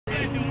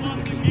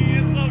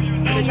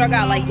sure I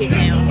gotta like get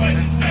down.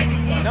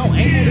 No,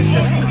 angle this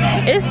shit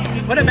up. It's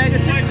Put a bag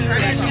of chips.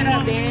 shit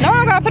up, man. No,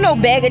 I gotta put no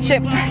bag of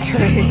chips.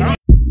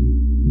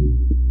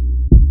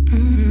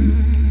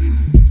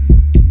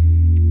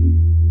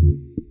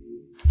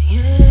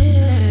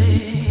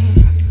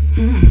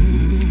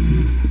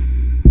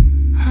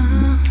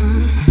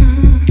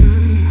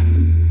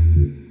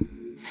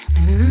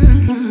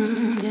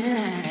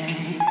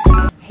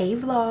 Hey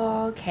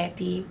vlog,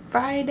 happy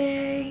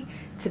Friday.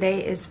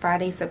 Today is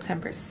Friday,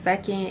 September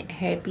 2nd.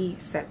 Happy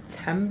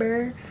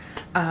September.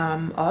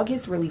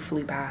 August really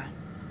flew by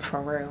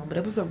for real, but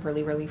it was a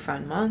really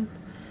fun month.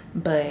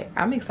 But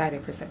I'm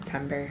excited for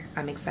September.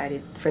 I'm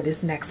excited for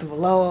this next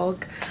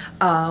vlog.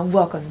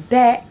 Welcome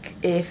back.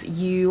 If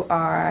you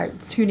are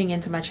tuning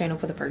into my channel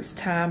for the first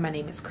time, my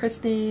name is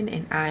Kristen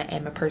and I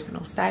am a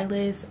personal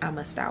stylist. I'm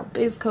a style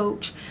biz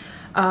coach.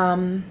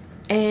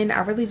 And I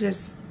really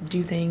just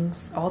do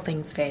things, all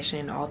things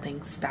fashion, all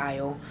things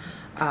style.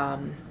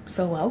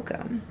 So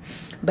welcome.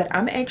 But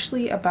I'm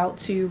actually about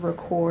to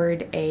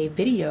record a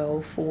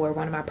video for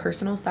one of my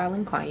personal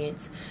styling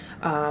clients.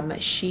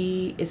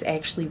 She is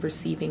actually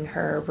receiving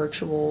her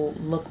virtual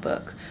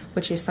lookbook,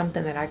 which is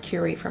something that I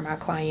curate for my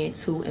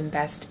clients who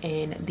invest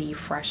in the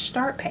Fresh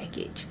Start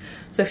package.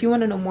 So if you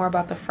want to know more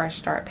about the Fresh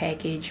Start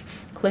package,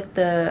 click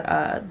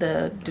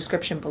the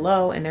description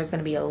below and there's going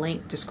to be a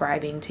link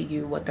describing to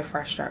you what the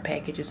Fresh Start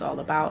package is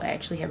all about. I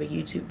actually have a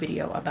YouTube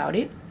video about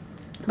it.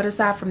 But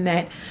aside from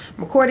that,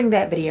 I'm recording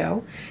that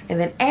video, and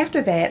then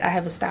after that I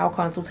have a style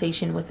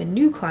consultation with a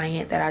new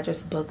client that I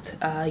just booked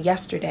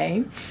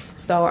yesterday.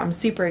 So I'm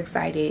super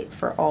excited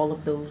for all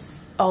of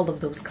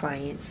those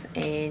clients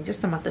and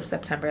just the month of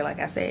September, like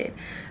I said.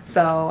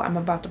 So I'm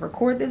about to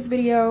record this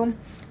video,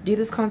 do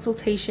this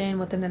consultation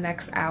within the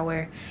next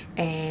hour,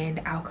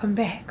 and I'll come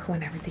back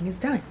when everything is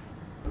done.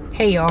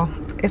 Hey y'all,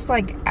 it's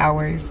like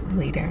hours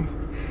later.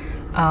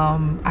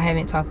 I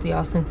haven't talked to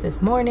y'all since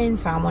this morning,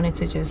 so I wanted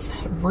to just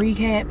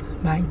recap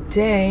my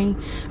day.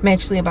 I'm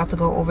actually about to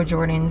go over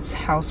Jordan's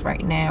house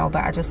right now,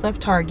 but I just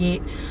left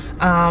Target.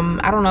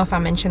 I don't know if I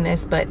mentioned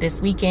this, but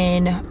this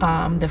weekend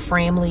the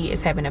Framily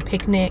is having a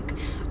picnic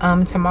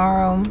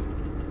tomorrow,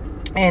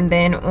 and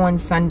then on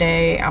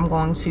Sunday I'm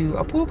going to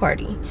a pool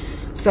party.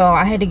 So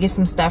I had to get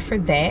some stuff for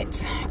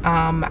that.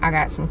 I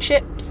got some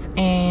chips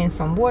and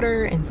some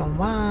water and some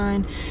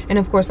wine, and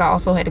of course I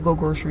also had to go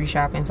grocery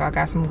shopping, so I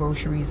got some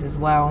groceries as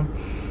well.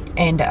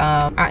 And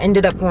I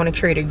ended up going to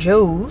Trader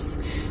Joe's.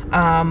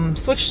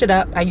 Switched it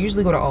up. I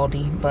usually go to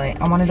Aldi,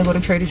 but I wanted to go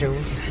to Trader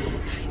Joe's,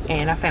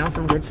 and I found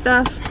some good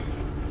stuff.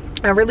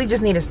 I really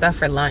just needed stuff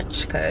for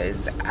lunch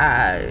because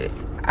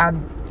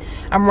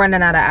I'm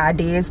running out of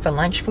ideas for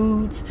lunch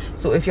foods.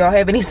 So if y'all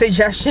have any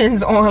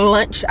suggestions on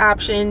lunch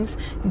options,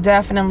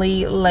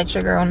 definitely let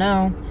your girl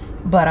know.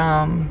 But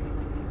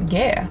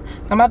yeah, so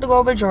I'm about to go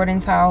over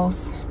Jordan's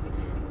house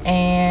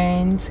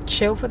and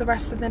chill for the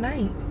rest of the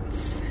night.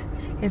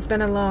 It's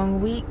been a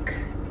long week,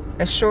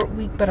 a short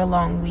week, but a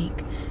long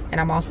week. And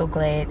I'm also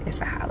glad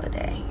it's a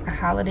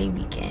holiday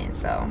weekend.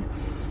 So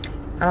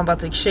I'm about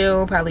to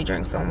chill, probably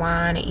drink some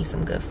wine and eat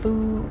some good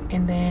food,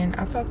 and then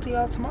I'll talk to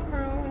y'all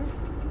tomorrow.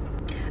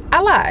 I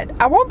lied.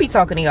 I won't be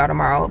talking to y'all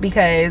tomorrow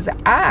because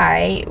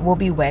I will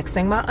be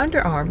waxing my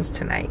underarms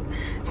tonight.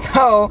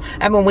 So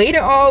I've been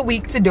waiting all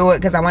week to do it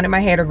because I wanted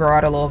my hair to grow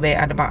out a little bit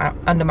under my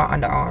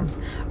underarms.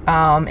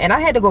 And I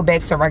had to go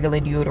back to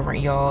regular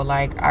deodorant, y'all.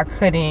 Like, I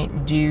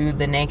couldn't do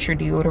the natural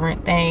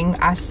deodorant thing.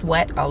 I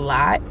sweat a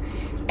lot.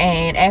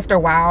 And after a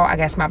while, I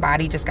guess my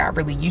body just got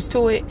really used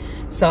to it.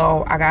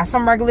 So I got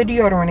some regular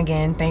deodorant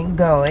again, thank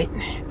God.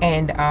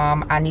 And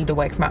I need to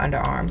wax my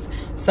underarms.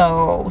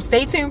 So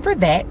stay tuned for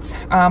that.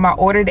 I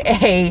ordered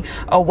a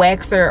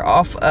waxer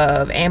off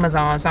of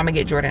Amazon. So I'm gonna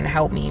get Jordan to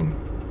help me.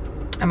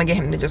 I'm gonna get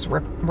him to just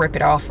rip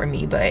it off for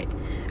me. But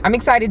I'm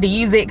excited to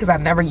use it because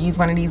I've never used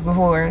one of these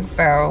before.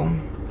 So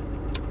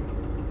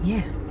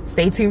yeah,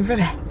 stay tuned for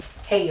that.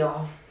 Hey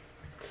y'all,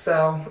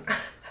 so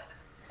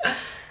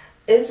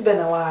it's been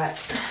a lot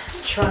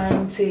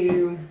trying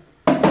to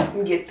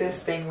get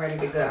this thing ready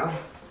to go,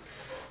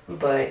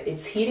 but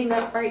it's heating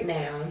up right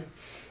now.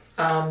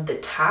 The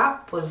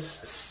top was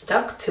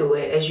stuck to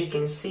it, as you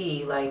can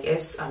see. Like,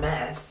 it's a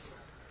mess.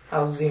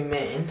 I'll zoom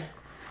in,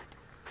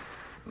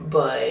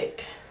 but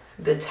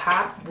the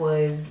top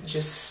was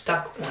just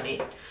stuck on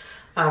it.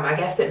 I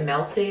guess it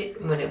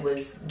melted when it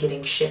was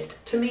getting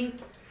shipped to me,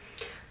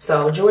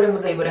 so Jordan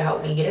was able to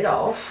help me get it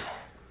off.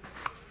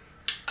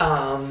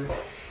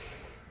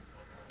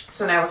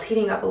 So now it's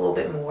heating up a little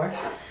bit more.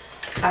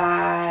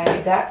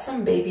 I got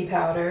some baby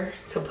powder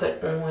to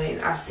put on.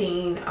 I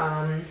seen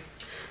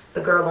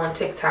the girl on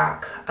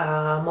TikTok,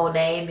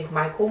 Monet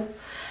McMichael.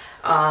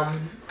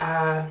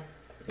 I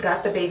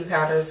got the baby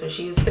powder, so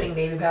she was putting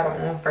baby powder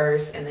on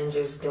first and then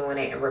just doing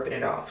it and ripping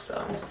it off.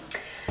 So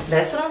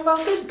that's what I'm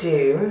about to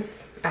do.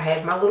 I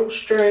have my little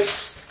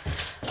strips,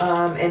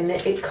 and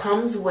it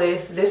comes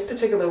with, this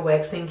particular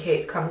waxing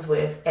kit comes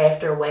with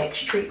after wax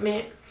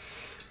treatment.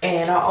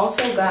 And I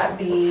also got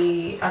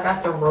the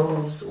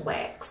rose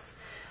wax,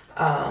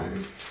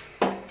 and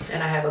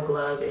I have a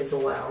glove as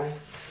well.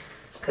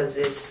 because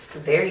it's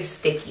very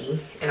sticky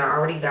and I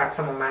already got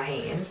some on my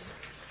hands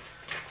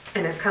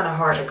and it's kind of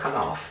hard to come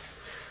off.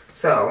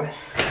 So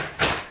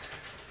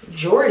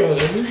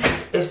Jordan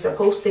is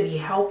supposed to be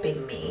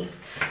helping me.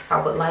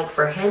 I would like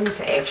for him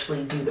to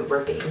actually do the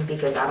ripping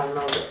because I don't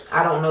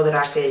know that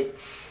I could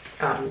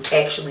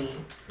actually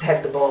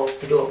have the balls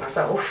to do it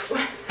myself.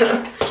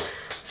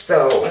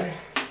 So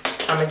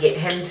I'm gonna get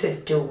him to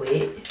do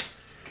it.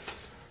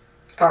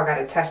 Oh, I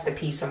gotta test the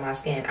piece on my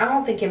skin. I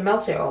don't think it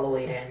melted all the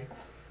way then.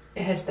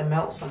 It has to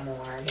melt some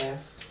more, I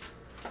guess.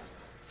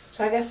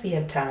 So I guess we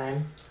have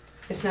time.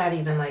 It's not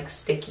even like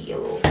sticky a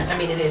little. I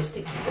mean, it is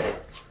sticky,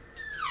 but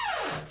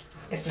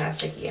it's not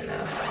sticky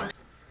enough.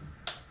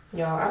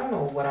 Y'all, I don't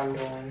know what I'm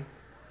doing.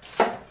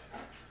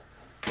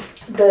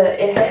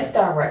 It has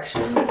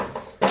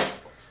directions,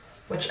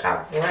 which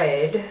I've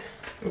read.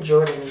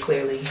 Jordan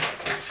clearly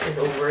is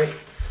over it.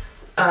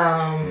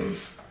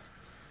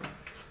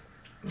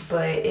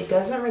 But it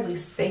doesn't really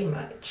say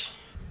much.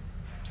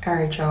 All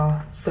right,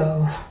 y'all,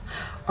 so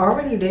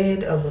already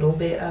did a little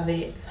bit of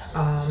it,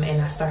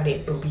 and I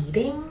started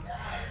bleeding.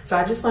 So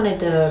I just wanted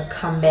to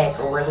come back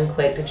really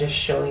quick to just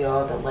show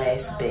y'all the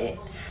last bit.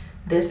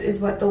 This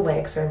is what the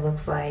waxer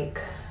looks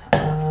like.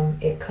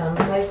 It comes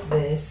like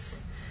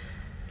this,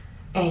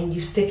 and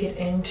you stick it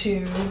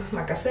into,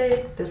 like I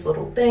said, this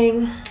little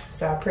thing.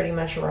 So I pretty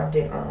much rubbed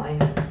it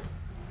on.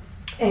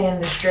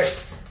 And the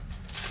strips,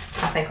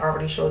 I think I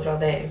already showed y'all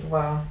that as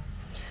well.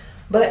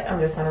 But I'm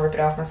just gonna rip it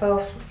off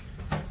myself.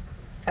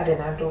 I did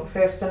not do it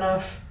fast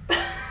enough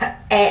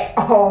at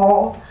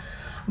all.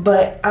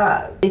 But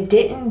it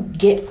didn't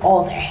get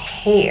all the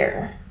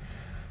hair.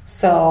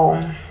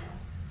 So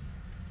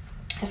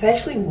it's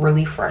actually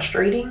really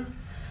frustrating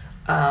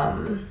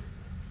that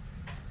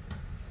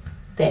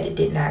it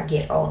did not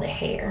get all the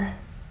hair.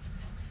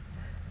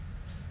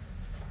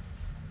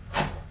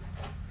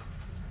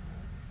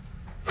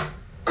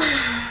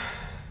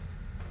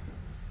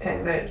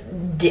 And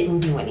that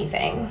didn't do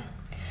anything.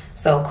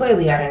 So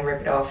clearly I didn't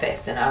rip it off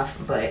fast enough,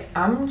 but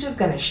I'm just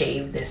gonna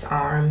shave this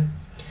arm.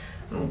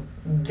 I'm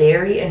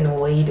very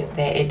annoyed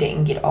that it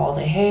didn't get all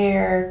the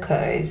hair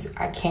because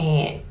I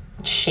can't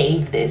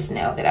shave this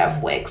now that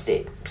I've waxed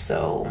it.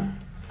 So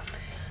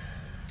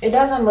it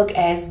doesn't look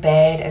as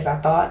bad as I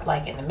thought,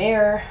 like in the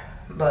mirror,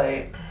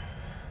 but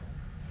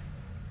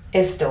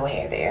it's still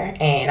hair there.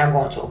 And I'm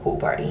going to a pool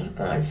party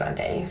on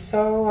Sunday,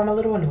 so I'm a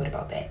little annoyed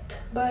about that.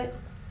 But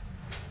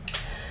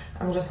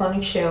I'm just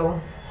gonna chill,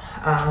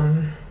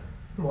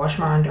 wash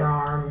my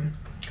underarm,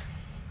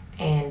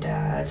 and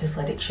just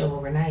let it chill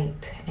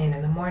overnight. And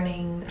in the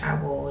morning,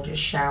 I will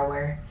just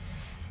shower.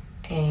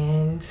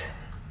 And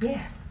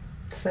yeah,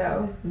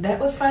 so that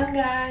was fun,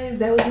 guys.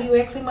 That was me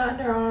waxing my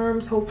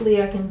underarms.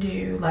 Hopefully I can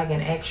do like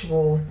an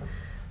actual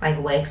like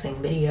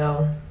waxing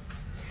video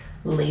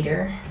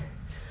later.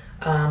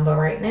 But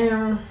right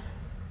now,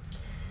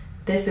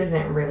 this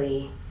isn't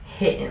really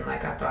hitting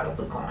like I thought it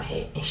was gonna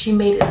hit. And she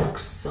made it look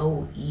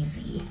so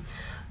easy.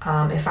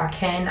 If I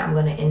can, I'm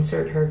gonna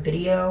insert her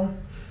video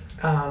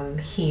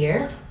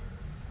here.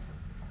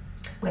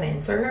 I'm gonna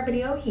insert her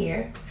video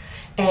here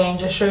and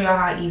just show y'all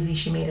how easy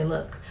she made it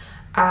look.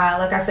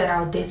 Like I said,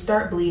 I did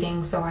start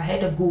bleeding, so I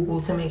had to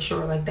Google to make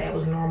sure like that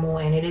was normal,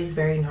 and it is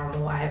very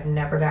normal. I have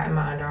never gotten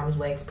my underarms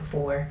waxed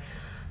before.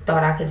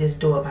 Thought I could just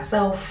do it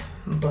myself,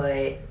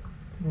 but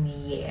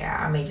yeah,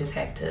 I may just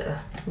have to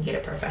get a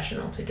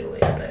professional to do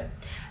it, but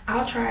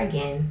I'll try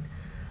again.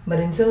 But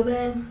until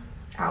then,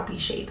 I'll be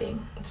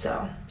shaving.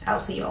 So I'll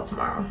see y'all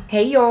tomorrow.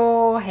 Hey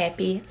y'all,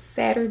 happy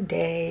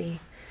Saturday.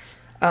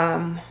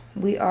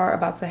 We are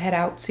about to head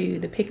out to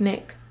the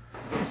picnic.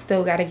 I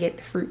still gotta get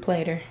the fruit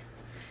platter,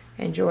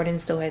 and Jordan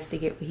still has to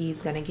get what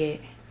he's gonna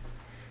get,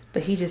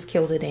 but he just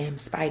killed a damn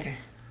spider.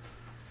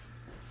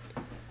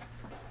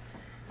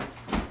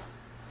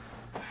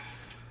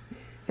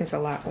 There's a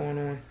lot going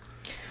on,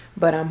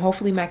 but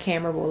hopefully my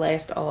camera will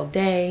last all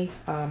day.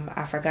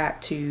 I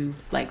forgot to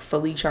like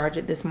fully charge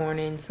it this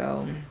morning,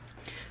 so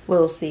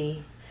we'll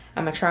see.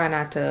 I'm gonna try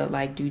not to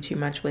like do too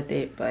much with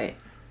it, but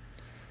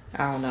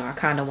I don't know. I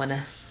kind of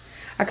wanna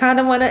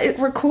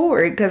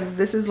record because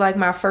this is like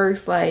my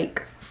first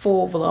like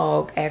full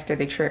vlog after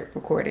the trip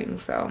recording,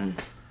 so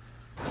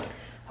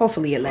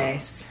hopefully it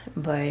lasts.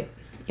 But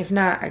if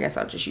not, I guess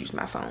I'll just use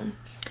my phone.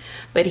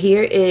 But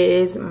here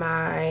is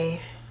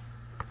my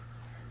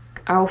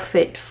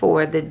outfit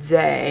for the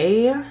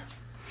day.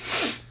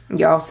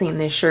 Y'all seen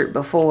this shirt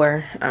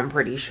before, I'm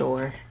pretty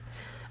sure.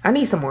 I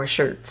need some more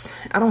shirts.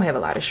 I don't have a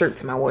lot of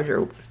shirts in my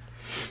wardrobe.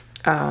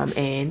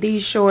 And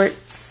these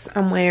shorts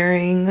I'm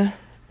wearing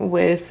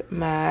with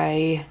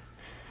my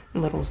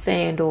little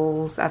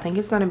sandals. I think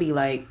it's gonna be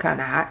like kind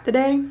of hot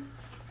today.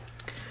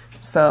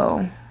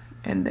 So,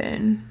 and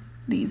then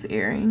these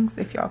earrings,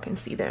 if y'all can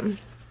see them.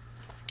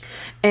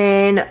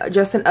 And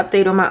just an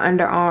update on my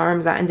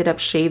underarms. I ended up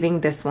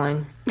shaving this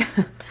one.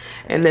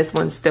 And this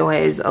one still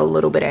has a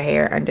little bit of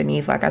hair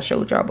underneath like I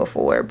showed y'all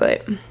before,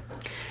 but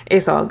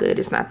it's all good.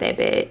 It's not that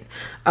bad.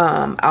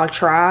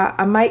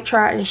 I might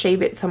try and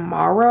shave it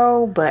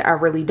tomorrow, but I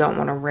really don't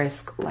want to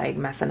risk like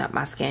messing up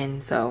my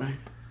skin. So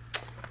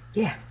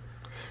yeah.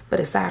 But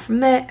aside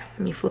from that, let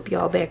me flip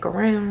y'all back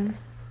around.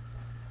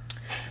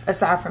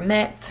 Aside from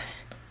that,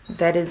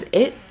 that is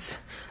it.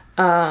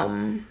 Let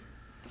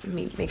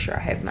me make sure I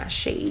have my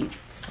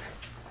shades.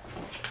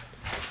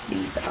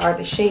 These are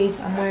the shades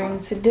I'm wearing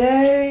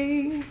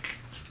today.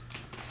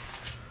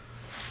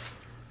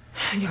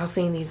 Y'all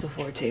seen these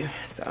before too,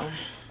 so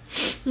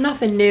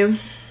nothing new.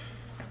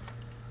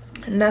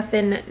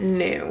 Nothing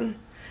new.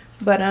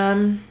 But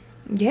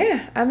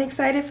yeah, I'm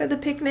excited for the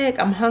picnic.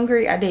 I'm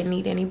hungry. I didn't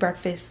eat any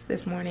breakfast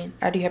this morning.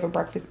 I do have a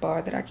breakfast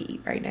bar that I can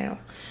eat right now.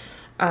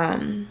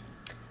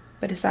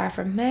 But aside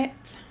from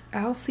that,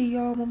 I'll see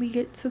y'all when we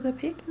get to the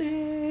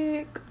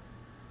picnic.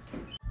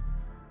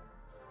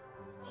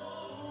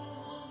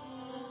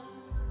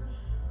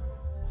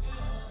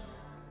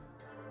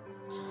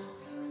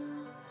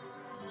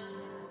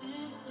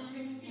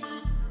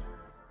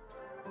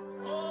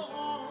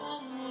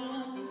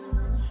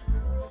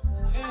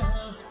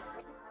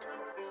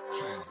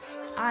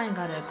 I ain't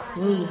got a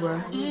clue,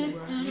 bro.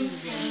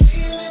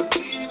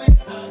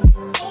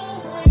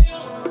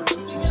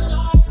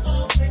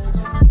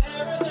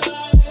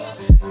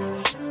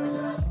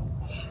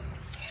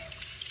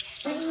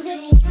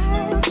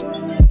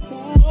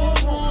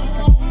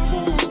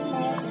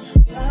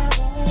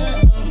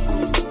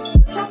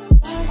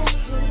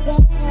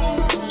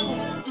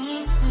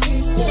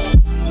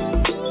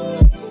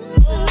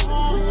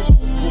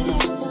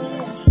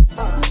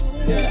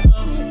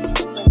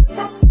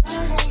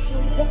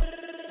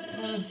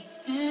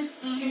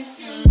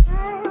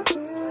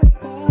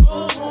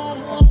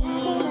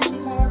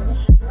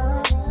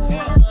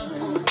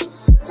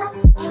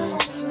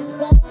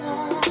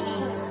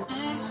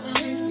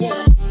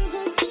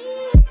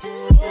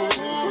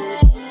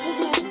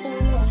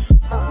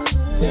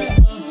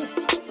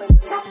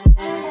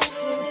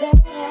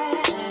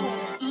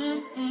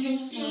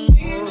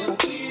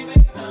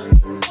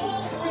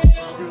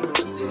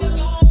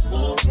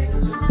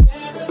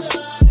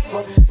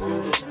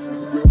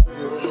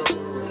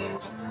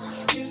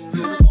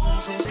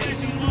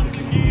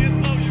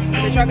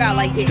 Y'all gotta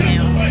like get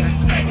down.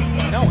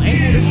 No,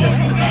 ain't this shit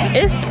up.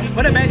 It's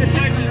What a bag of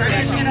chips.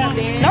 Shit up,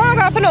 man. no, I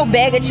gotta put no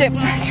bag of chips.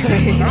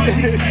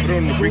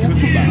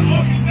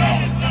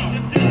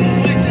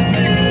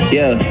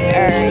 Yeah.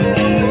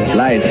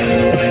 Life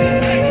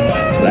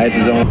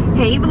is on.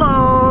 Hey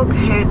vlog,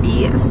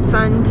 happy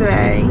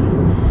Sunday.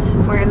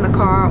 We're in the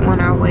car on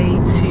our way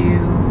to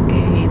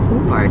a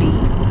pool party.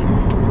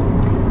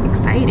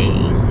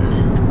 Exciting.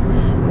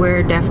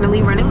 We're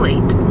definitely running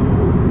late.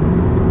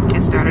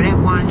 It started at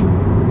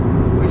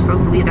 1. We're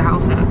supposed to leave the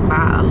house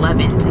by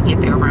 11 to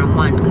get there around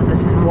 1 because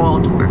it's in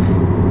Waldorf.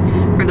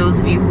 For those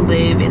of you who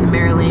live in the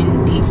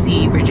Maryland,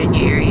 DC,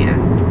 Virginia area,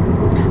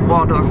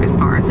 Waldorf is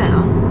far as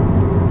hell.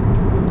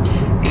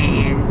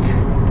 And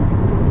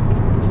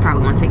it's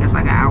probably gonna take us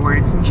like an hour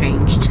and some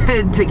change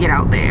to get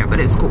out there, but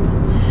it's cool.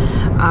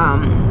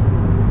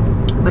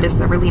 But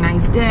it's a really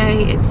nice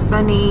day. It's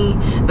sunny.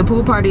 The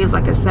pool party is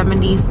like a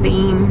 70s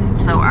theme,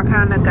 so I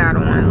kind of got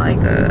on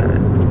like a,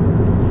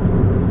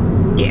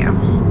 yeah.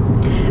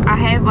 I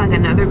have like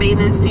another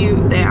bathing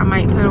suit that I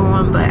might put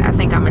on, but I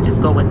think I'm gonna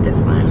just go with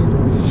this one.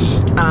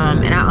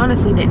 And I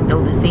honestly didn't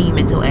know the theme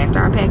until after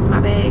I packed my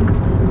bag.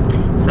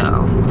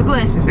 So the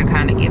glasses are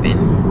kind of giving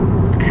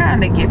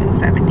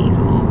 70s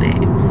a little bit,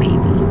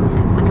 maybe.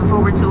 Looking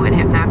forward to it.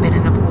 Have not been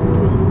in the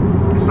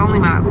pool. It's only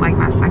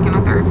my second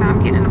or third time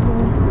getting in the pool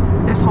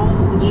this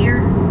whole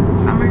year,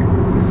 summer,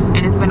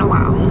 and it's been a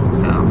while.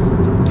 So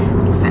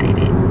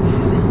excited.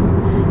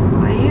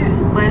 But yeah,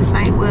 last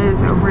night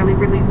was a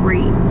really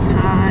great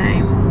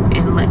time,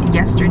 and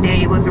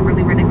yesterday was a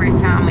really great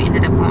time. We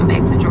ended up going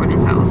back to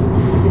Jordan's house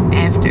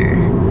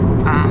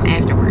afterwards,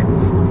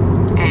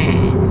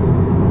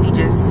 and we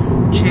just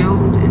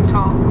chilled and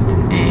talked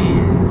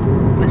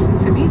and listened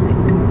to music.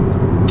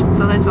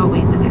 So that's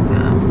always a good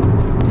time.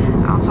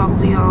 I'll talk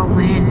to y'all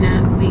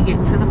when we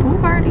get to the pool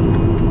party.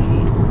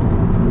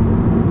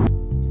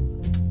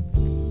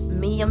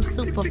 Me, I'm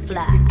super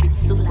fly,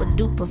 super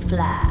duper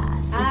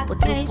fly, super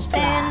duper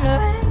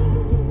fly.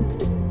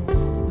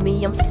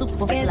 Me, I'm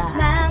super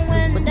fly,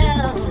 super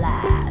duper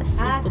fly,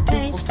 super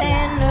duper fly.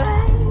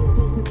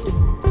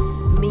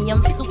 Me,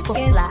 I'm super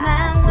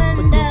fly,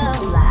 super duper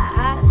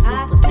fly,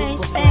 super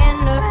duper fly.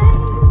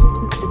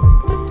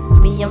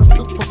 Me, I'm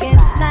super fly.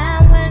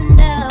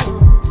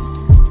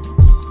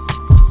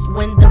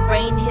 When the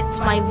rain hits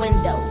my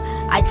window,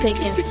 I take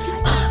in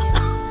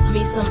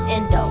me some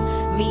endo.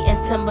 Me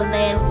and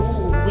Timberland,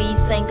 ooh, we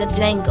sang a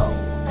Django.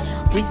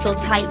 We so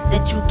tight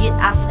that you get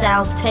our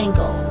styles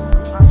tangled.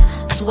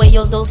 Sway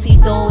your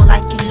do-si-do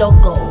like you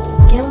loco.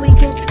 Can we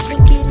get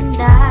freaky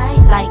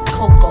tonight like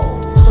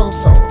Coco? So,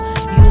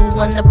 you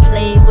wanna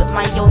play with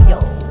my yo-yo?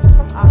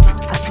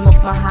 I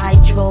smoke my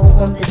hydro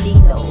on the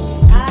D-Lo.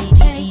 I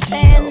can't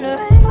stand the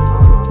rain.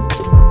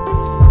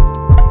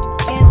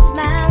 It's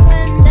my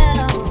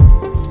window.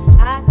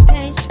 I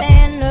can't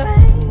stand the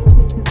rain.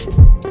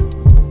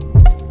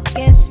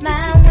 It's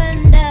my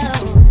window.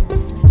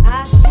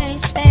 I can't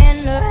stand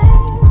the rain.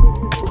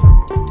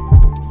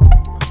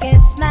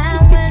 It's my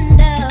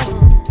window.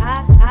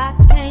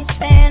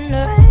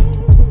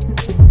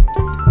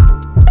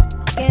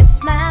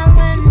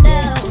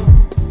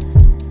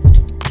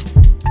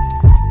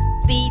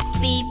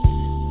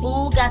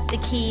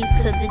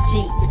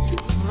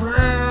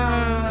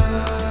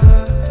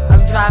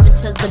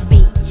 driving to the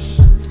beach.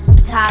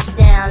 Top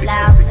down,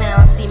 loud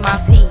sound, see my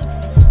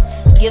peeps.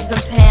 Give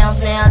them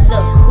pounds now,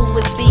 look who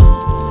it be.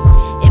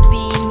 It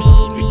be me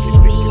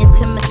and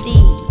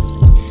Timothy.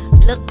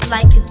 Look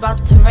like it's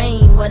about to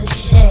rain, what a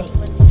shame.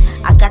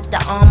 I got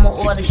the armor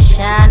or the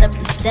shine up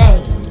the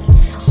stain.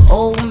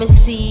 Old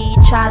Missy,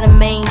 try to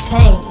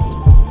maintain.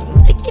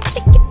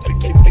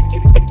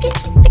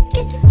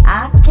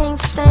 I can't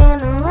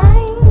stand the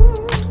rain.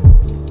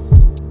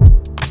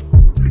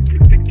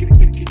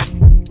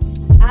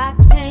 I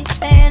can't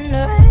stand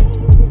the rain.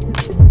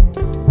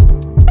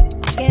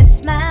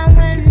 Against my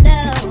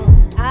window.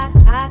 I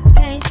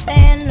can't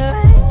stand the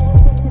rain.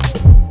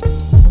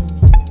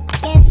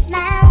 Against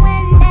my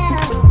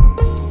window.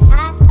 I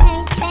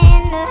can't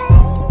stand the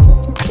rain.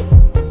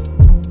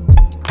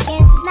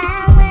 Against my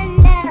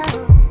window.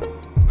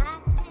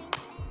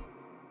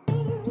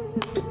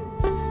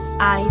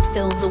 I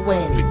feel the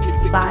wind.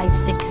 5,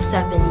 6,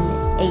 7,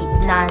 8,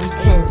 9,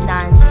 10,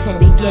 9, 10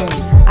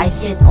 begins. I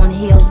sit on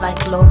heels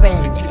like Lauren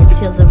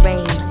until the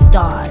rain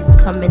starts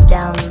coming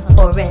down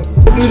pouring.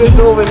 Do this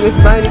over in this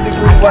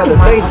 90-degree weather.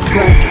 They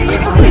scoops.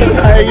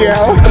 Hey, yo.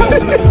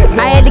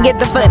 I had to get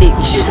the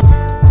footage.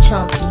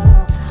 Chumpy,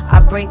 I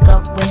break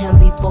up with him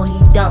before he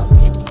dumped.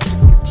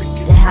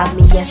 To have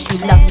me, yes you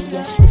lucky,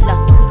 yes you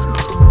lucky.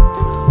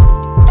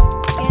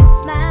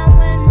 Against my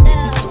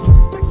window.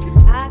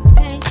 I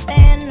can't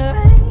stand the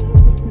rain.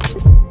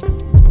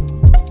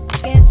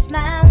 Against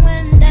my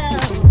window.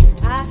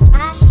 I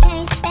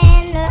can't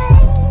stand the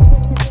rain.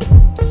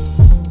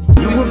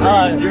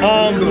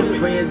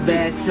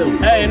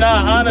 Hey,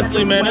 nah,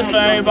 honestly, man, this for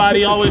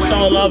everybody always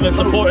showing love and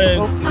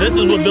supporting. This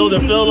is what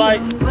building feel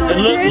like. It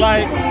looked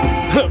like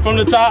from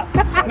the top.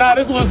 Nah,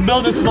 this is what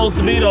building's supposed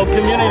to be, though.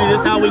 Community,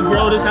 this is how we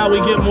grow, this is how we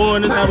get more,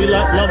 and this is how we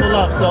level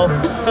up. So,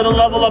 to the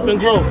level up and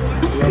growth.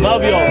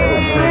 Love y'all.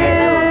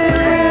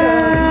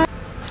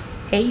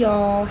 Hey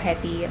y'all,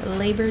 happy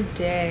Labor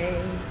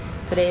Day.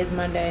 Today is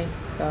Monday,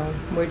 so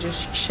we're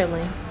just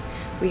chilling.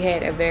 We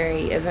had a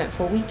very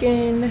eventful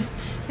weekend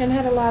and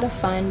had a lot of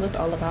fun with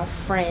all of our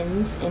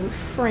friends and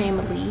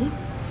Framily.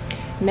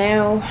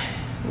 Now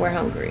we're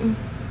hungry,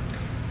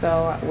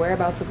 so we're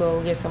about to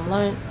go get some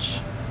lunch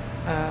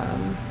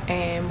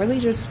and really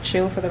just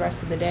chill for the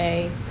rest of the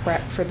day,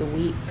 prep for the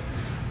week.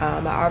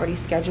 I already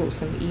scheduled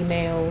some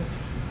emails,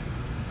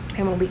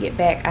 and when we get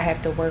back I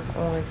have to work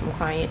on some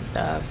client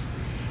stuff,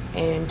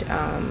 and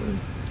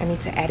I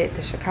need to edit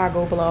the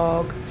Chicago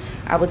vlog.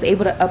 I was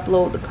able to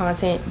upload the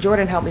content.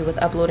 Jordan helped me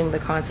with uploading the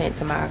content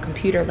to my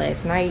computer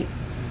last night,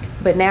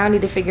 but now I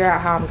need to figure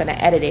out how I'm gonna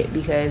edit it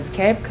because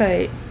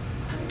CapCut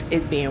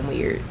is being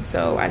weird.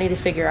 So I need to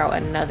figure out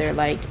another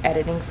like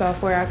editing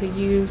software I could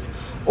use,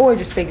 or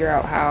just figure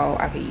out how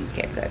I could use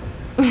CapCut.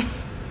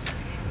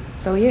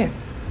 So yeah,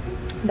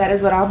 that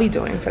is what I'll be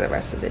doing for the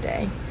rest of the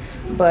day.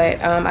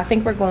 But I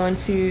think we're going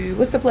to,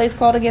 what's the place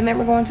called again that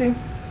we're going to?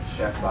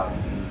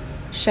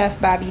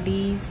 Chef Bobby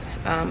D's.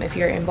 If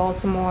you're in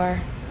Baltimore,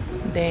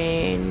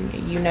 then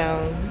you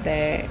know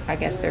that I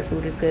guess their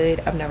food is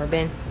good. I've never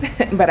been,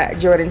 but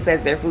Jordan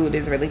says their food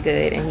is really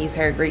good and he's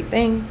heard great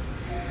things.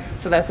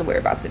 So that's what we're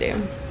about to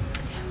do.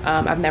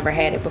 I've never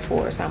had it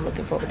before, so I'm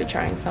looking forward to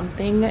trying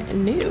something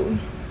new.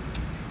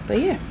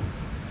 But yeah,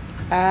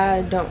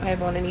 I don't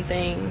have on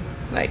anything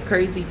like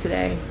crazy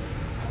today.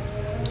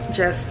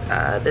 Just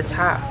the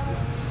top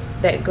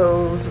that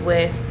goes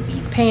with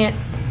these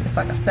pants. It's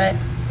like a set,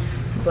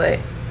 but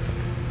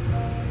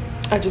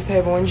I just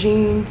have on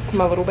jeans,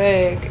 my little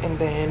bag, and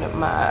then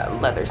my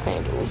leather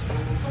sandals.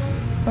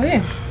 So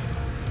yeah,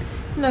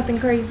 nothing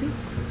crazy,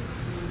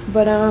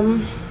 but I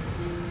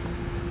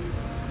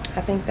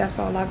think that's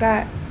all I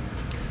got.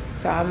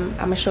 So I'm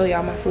gonna show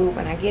y'all my food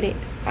when I get it.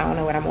 I don't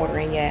know what I'm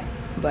ordering yet,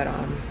 but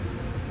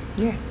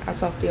yeah, I'll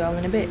talk to y'all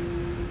in a bit.